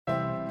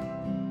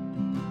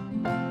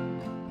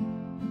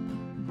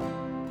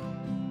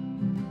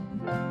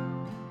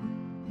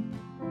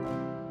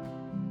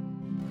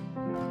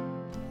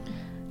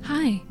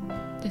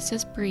This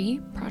is Bree,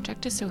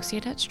 Project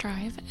Associate at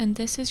Strive, and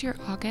this is your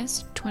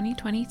August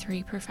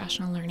 2023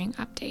 Professional Learning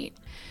Update.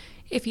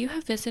 If you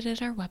have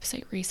visited our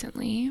website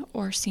recently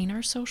or seen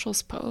our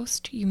socials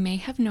post, you may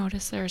have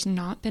noticed there's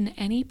not been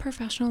any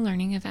professional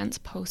learning events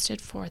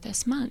posted for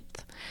this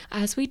month.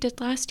 As we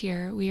did last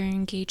year, we are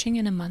engaging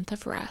in a month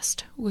of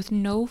rest with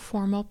no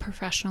formal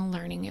professional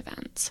learning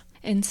events.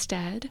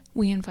 Instead,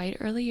 we invite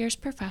early years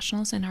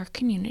professionals in our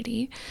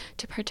community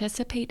to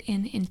participate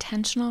in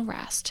intentional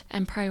rest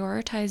and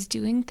prioritize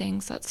doing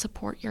things that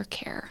support your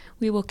care.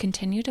 We will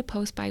continue to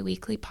post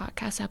bi-weekly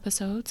podcast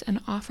episodes and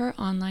offer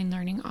online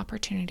learning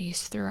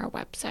opportunities through our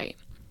website.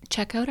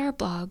 Check out our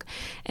blog,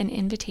 An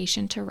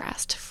Invitation to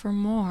Rest, for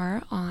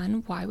more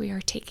on why we are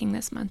taking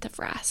this month of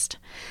rest.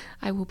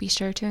 I will be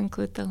sure to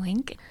include the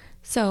link.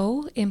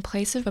 So, in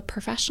place of a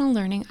professional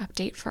learning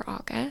update for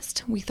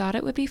August, we thought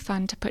it would be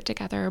fun to put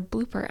together a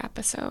blooper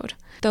episode.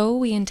 Though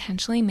we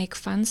intentionally make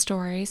fun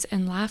stories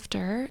and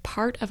laughter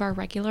part of our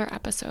regular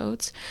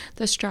episodes,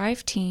 the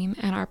Strive team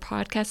and our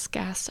podcast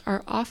guests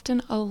are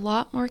often a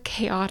lot more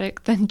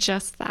chaotic than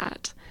just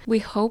that. We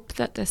hope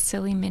that this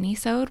silly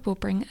minisode will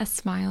bring a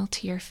smile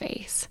to your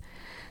face.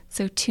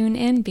 So tune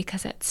in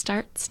because it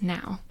starts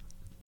now.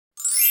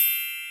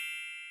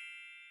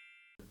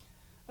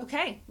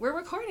 Okay, we're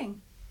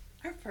recording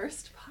our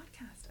first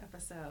podcast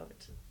episode.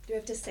 Do we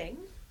have to sing?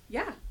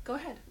 Yeah, go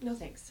ahead. No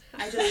thanks.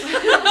 I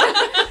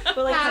just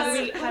but like how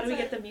do we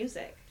get the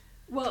music?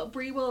 Well,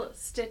 Bree will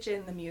stitch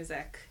in the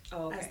music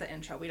as the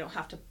intro. We don't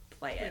have to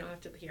play it. We don't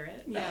have to hear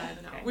it? Yeah,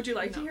 no. Okay. Would you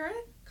like to hear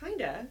it?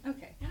 Kinda.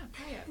 Okay. Yeah,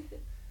 play it.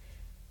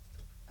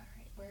 All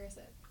right, where is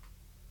it?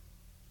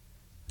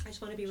 I just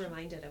want to be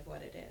reminded of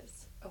what it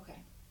is.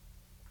 Okay.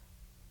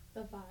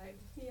 The vibe.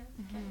 Yeah.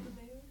 Mm-hmm.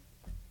 The mood.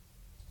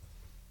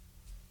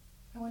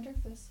 I wonder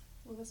if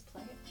will this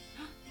play?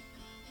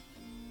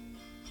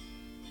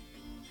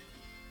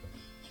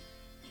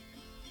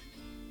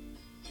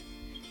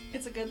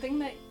 It's a good thing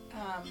that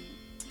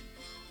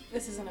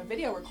this isn't a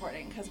video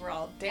recording because we're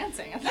all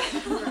dancing at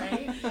that.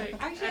 Right? Like,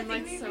 Actually, I'm I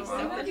like think so maybe so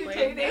awkwardly.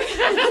 entertaining.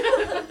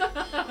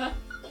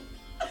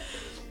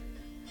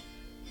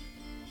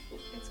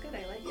 It's good.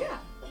 I like it.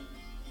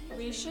 Yeah.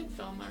 We should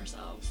film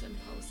ourselves and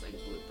post like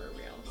blooper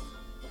reels.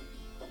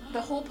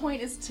 The whole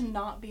point is to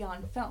not be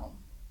on film.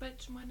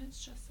 But when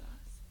it's just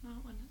us,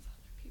 not when it's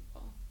other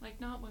people.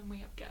 Like not when we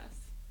have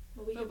guests.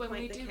 Well, we But can when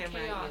point we the do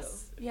camera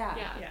chaos. Yeah.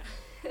 Yeah.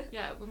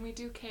 Yeah, when we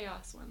do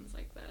chaos ones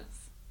like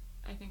this,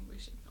 I think we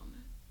should film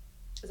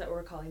it. Is that what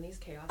we're calling these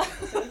chaos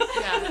episodes?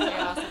 Yeah,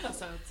 chaos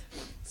episodes.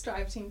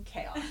 Strive Team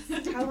Chaos.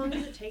 How long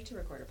does it take to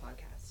record a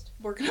podcast?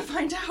 We're gonna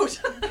find out.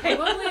 Probably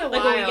a Like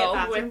when we get while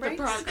bathroom with the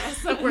breaks?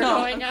 progress that we're No.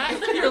 going at.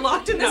 You're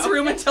locked in this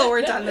room until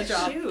we're done the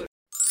job. Shoot.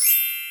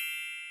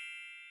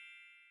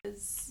 We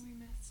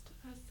missed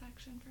a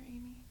section for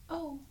Amy.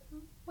 Oh,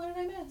 what did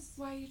I miss?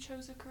 Why you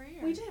chose a career.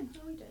 We did.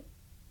 Oh, we did.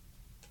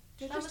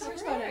 Did That you was talk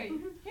her about it?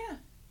 story. Yeah.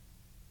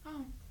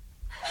 Oh.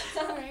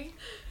 Sorry.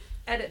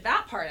 Edit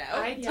that part out.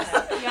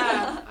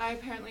 I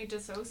apparently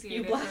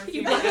dissociated for a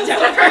few blacked minutes.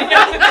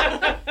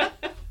 out.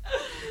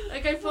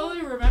 Like, I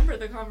fully remember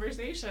the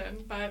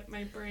conversation, but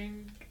my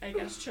brain, I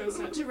guess, chose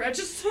not to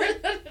register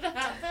that it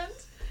happened.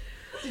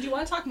 Did you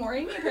want to talk more,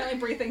 Amy? Apparently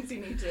Bree thinks you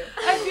need to.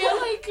 I feel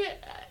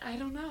like, I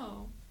don't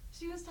know.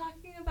 She was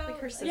talking about Like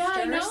her sister. Yeah,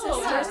 I know.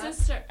 Sister. Her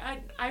sister.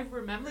 I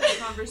remember the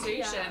conversation.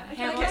 Yeah, I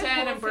feel like Hamilton our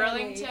whole and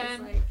family is,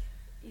 Burlington. like,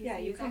 Yeah,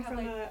 you easy. come I have,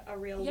 from like, a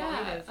real Yeah,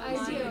 line of I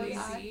mine, do.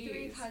 disease.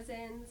 3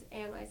 cousins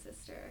and my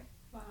sister.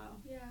 Wow.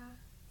 Yeah.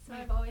 So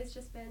Right. I've always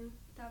just been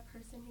that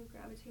person who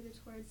gravitated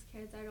towards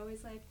kids. I'd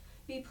always like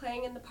be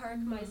playing in the park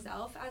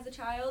myself as a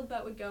child,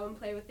 but would go and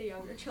play with the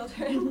younger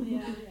children.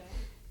 Yeah.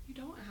 You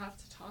don't have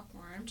to talk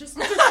more. I'm just,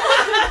 I'm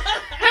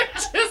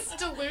just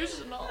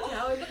delusional.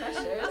 Now I'm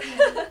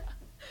pressured.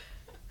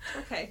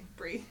 Okay,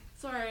 Bree.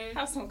 Sorry.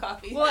 Have some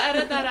coffee. We'll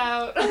edit that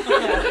out.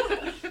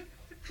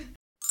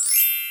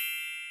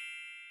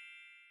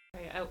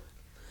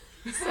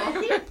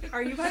 Sorry,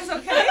 Are you guys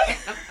okay?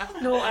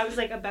 No, I was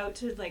like about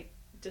to like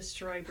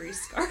destroy Bree's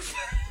scarf.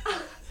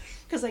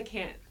 Because I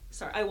can't.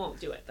 Sorry, I won't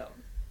do it though.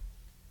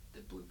 The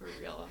blooper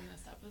reel on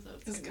this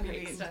episode This is is going to gonna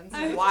be be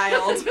extensive.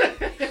 wild.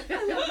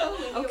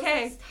 Okay.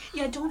 Okay.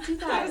 Yeah, don't do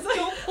that.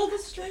 Don't pull the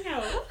string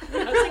out.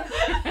 I was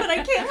like, but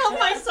I can't help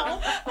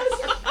myself.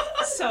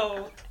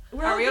 So,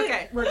 Are we good.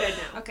 okay? We're good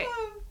now. Okay.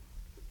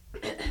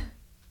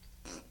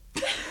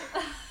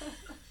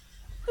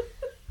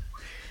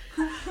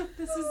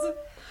 This is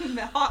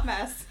a hot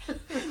mess.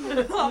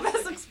 Hot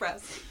mess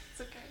express.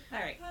 It's okay. All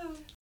right.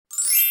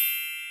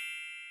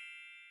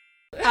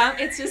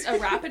 It's just a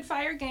rapid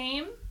fire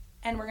game,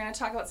 and we're going to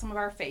talk about some of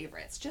our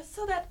favorites, just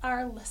so that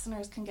our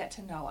listeners can get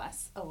to know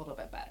us a little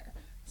bit better.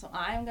 So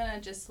I'm going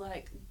to just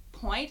like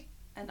point,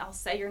 and I'll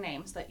say your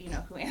name so that you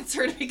know who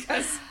answered,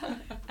 because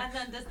And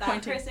then does that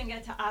Pointing. person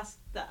get to ask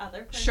the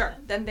other person? sure,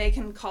 then they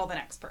can call the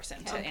next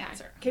person to Okay.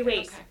 answer. Okay,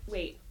 wait. Okay.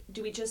 Wait.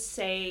 Do we just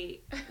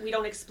say, we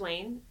don't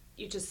explain?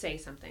 You just say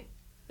something.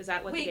 Is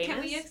that what the Wait, game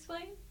can is? we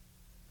explain?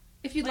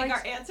 If you'd Like like,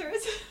 our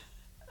answers?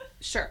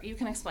 sure, you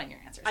can explain your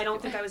answers. I if don't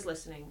you'd think like. I was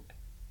listening.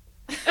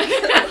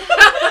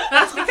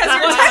 That's because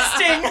you're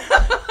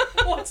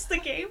testing. What's the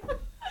game?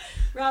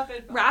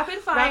 Rapid fire. Rapid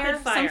fire.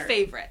 Rapid fire. Some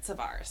favorites of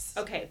ours.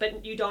 Okay,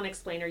 but you don't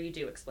explain or you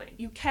do explain?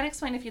 You can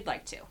explain if you'd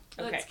like to.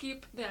 Okay. Let's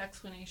keep the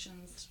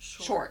explanations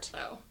Short.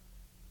 though.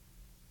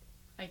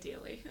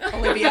 Ideally.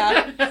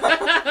 Olivia.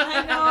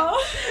 I know.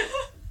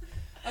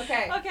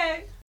 Okay.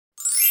 Okay.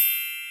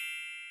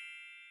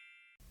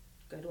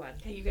 Good one.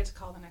 Okay, you get to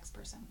call the next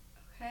person.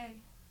 Okay.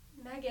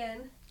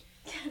 Megan,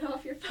 get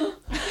off your phone.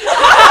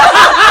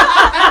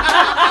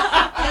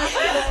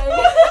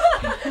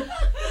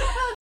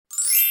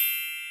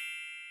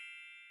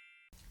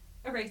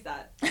 Erase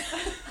that.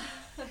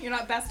 You're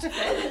not best to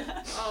fit.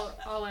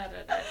 I'll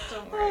edit it.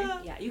 Don't worry.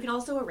 Yeah, you can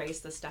also erase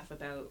the stuff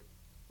about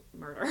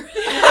murder.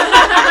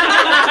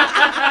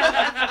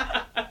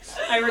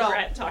 I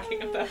regret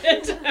talking about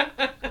it.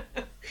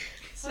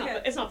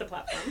 It's not the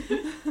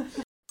platform.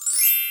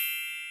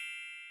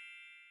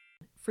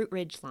 Fruit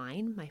Ridge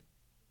line.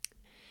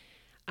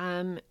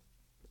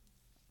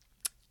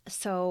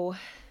 So,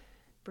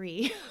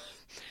 Bree,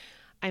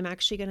 I'm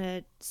actually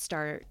gonna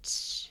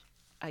start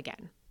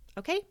again.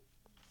 Okay?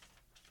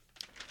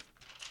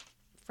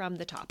 From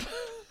the top.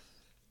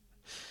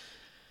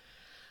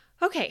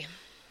 Okay.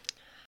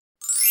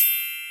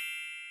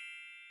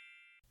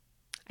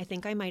 I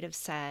think I might have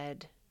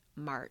said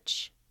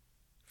March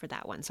for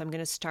that one. So I'm going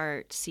to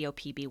start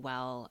COP Be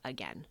Well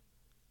again.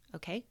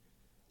 Okay?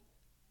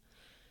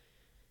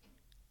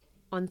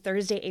 On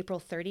Thursday, April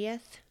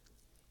 30th.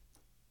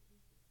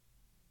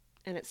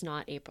 And it's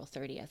not April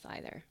 30th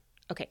either.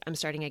 Okay, I'm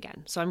starting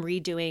again. So I'm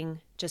redoing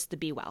just the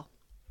Be Well.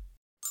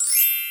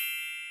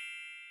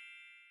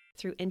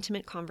 Through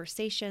intimate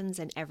conversations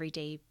and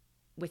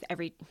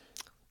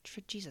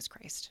Jesus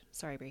Christ.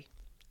 Sorry, Brie.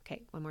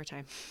 Okay, one more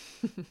time.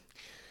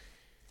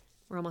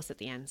 We're almost at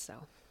the end,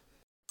 so.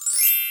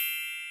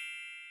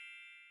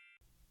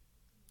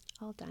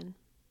 All done.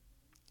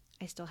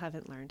 I still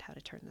haven't learned how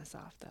to turn this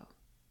off, though.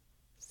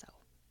 So.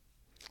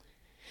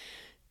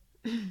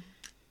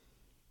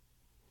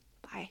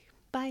 Bye.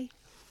 Bye.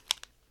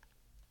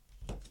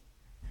 I'm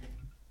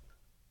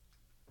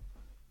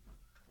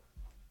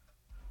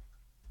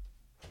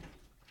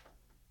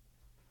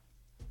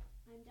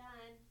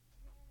done.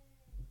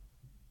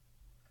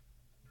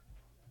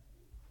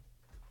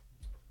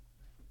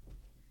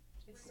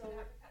 So we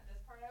have to cut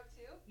this part out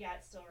too? Yeah,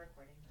 it's still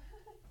recording.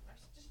 I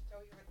should just show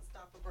you where the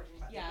stop recording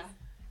button Yeah. is.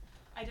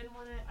 I didn't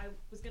want to, I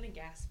was going to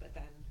guess, but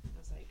then I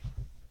was like.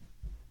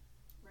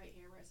 Right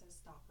here where it says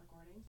stop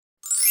recording.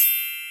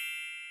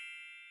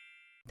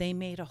 They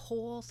made a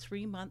whole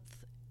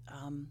 3-month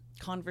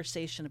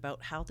conversation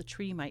about how the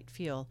tree might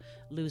feel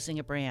losing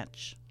a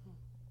branch.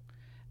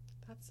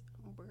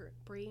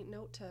 Bree,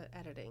 note to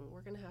editing.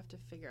 We're going to have to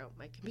figure out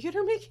my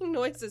computer making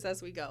noises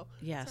as we go.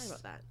 Yes. Sorry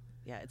about that.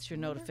 Yeah, it's your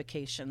I wonder-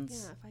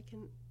 notifications. Yeah, if I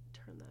can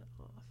turn that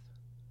off.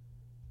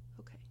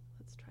 Okay,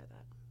 let's try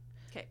that.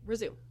 Okay,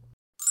 resume.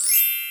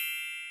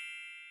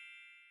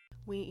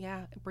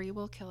 Bree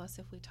will kill us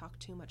if we talk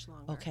too much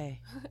longer. Okay.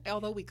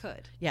 Although we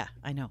could. Yeah,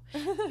 I know.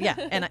 Yeah,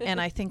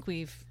 and I think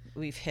we've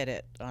hit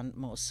it on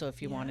most. So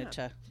if you wanted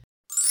to.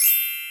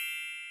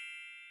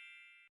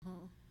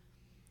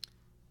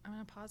 I'm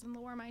going to pause and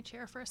lower my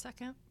chair for a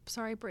second.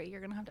 Sorry, Bree,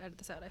 you're going to have to edit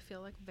this out. I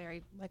feel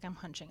like I'm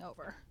hunching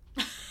over.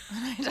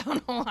 I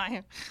don't know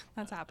why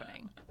that's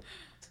happening.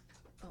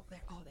 Oh,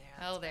 there.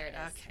 Oh, there it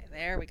is. Okay,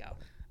 there we go.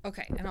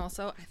 Okay, and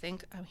also I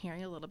think I'm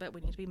hearing a little bit.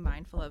 We need to be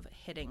mindful of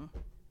hitting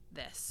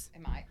this.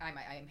 I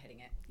am hitting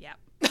it. Yep.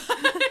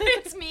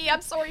 It's me.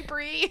 I'm sorry,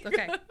 Bree.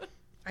 Okay.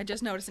 I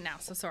just noticed it now,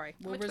 so sorry.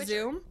 We'll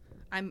resume.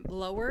 I'm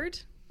lowered.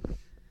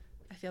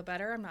 I feel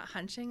better. I'm not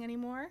hunching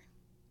anymore.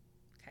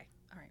 Okay.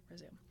 All right,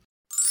 resume.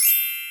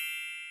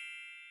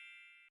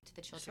 To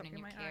the children in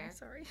your my care. eye,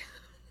 sorry.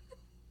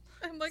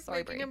 I'm like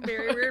Sorry, making Bree. a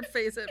very weird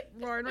face at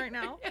Lauren right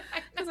now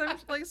because I'm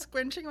like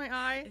squinching my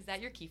eye. Is that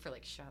your key for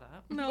like shut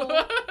up?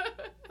 No.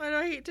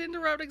 I hate to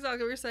interrupt exactly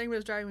what you're saying, but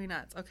it's driving me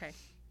nuts. Okay.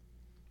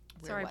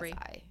 Where Sorry, was Bree.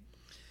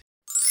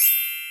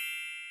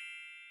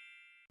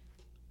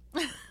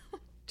 I?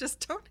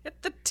 Just don't hit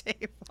the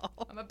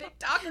table. I'm a big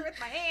talker with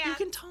my hands. You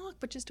can talk,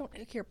 but just don't.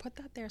 Here, put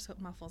that there so it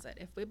muffles it.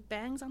 If it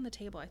bangs on the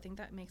table, I think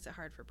that makes it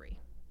hard for Bree.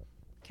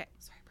 Okay.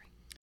 Sorry, Bree.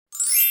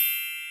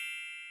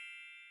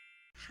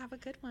 Have a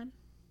good one.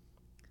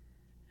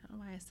 I don't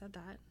know why I said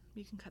that.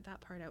 You can cut that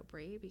part out,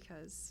 Bree,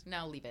 because...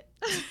 No, leave it.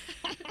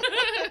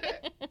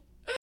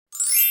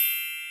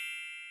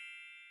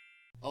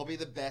 I'll be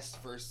the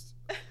best first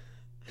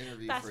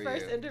interview Best for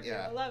first you. interview.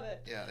 Yeah. I love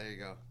it. Yeah, there you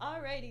go.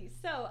 Alrighty,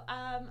 so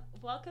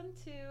welcome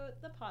to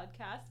the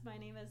podcast. My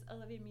name is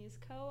Olivia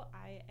Musco.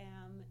 I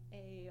am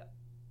a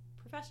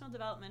professional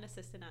development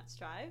assistant at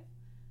Strive.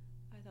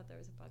 I thought there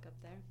was a bug up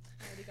there.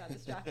 I already got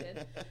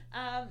distracted.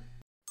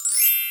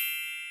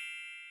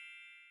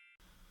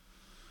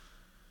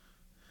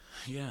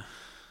 Yeah.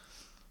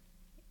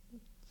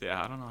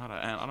 Yeah, I don't know how to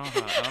end. I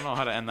don't know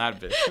how to end that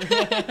bit.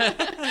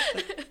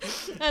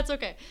 That's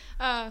okay.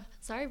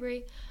 Sorry,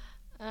 Bree.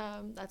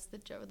 That's the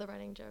joke. The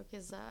running joke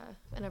is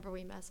whenever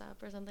we mess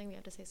up or something, we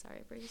have to say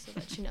sorry, Bree, so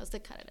that she knows to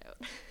cut it out.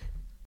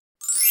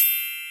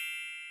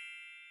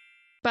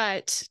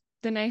 But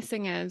the nice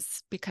thing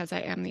is, because I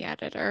am the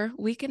editor,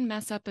 we can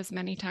mess up as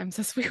many times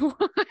as we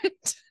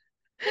want.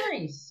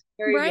 Nice.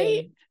 Very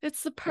right? good.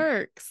 It's the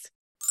perks.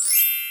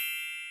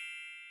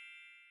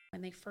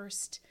 When they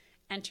first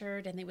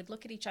entered, and they would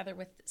look at each other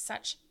with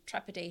such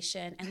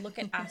trepidation and look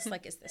at us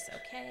like, is this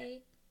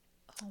okay?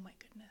 Oh my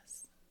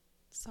goodness.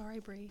 Sorry,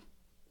 Bree.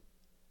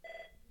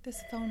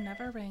 This phone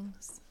never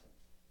rings.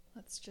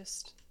 Let's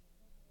just...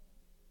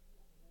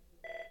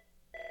 How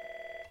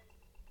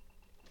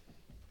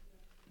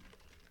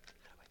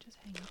do I just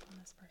hang up on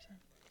this person?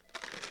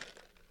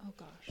 Oh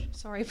gosh.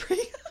 Sorry,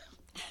 Bree.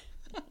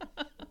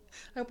 I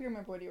hope you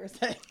remember what you were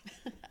saying.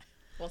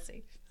 We'll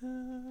see.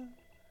 And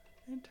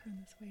turn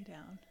this way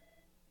down.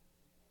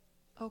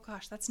 Oh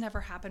gosh, that's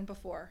never happened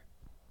before.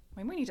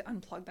 Maybe we need to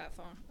unplug that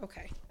phone.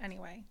 Okay,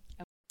 anyway.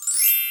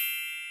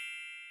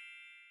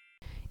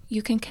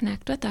 You can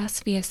connect with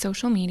us via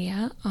social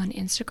media on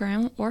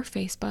Instagram or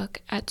Facebook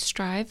at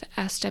Strive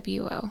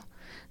SWO.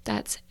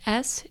 That's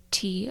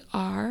STRIVESWO.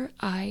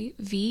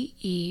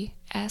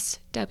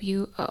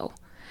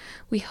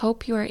 We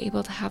hope you are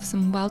able to have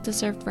some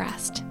well-deserved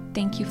rest.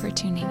 Thank you for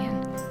tuning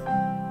in.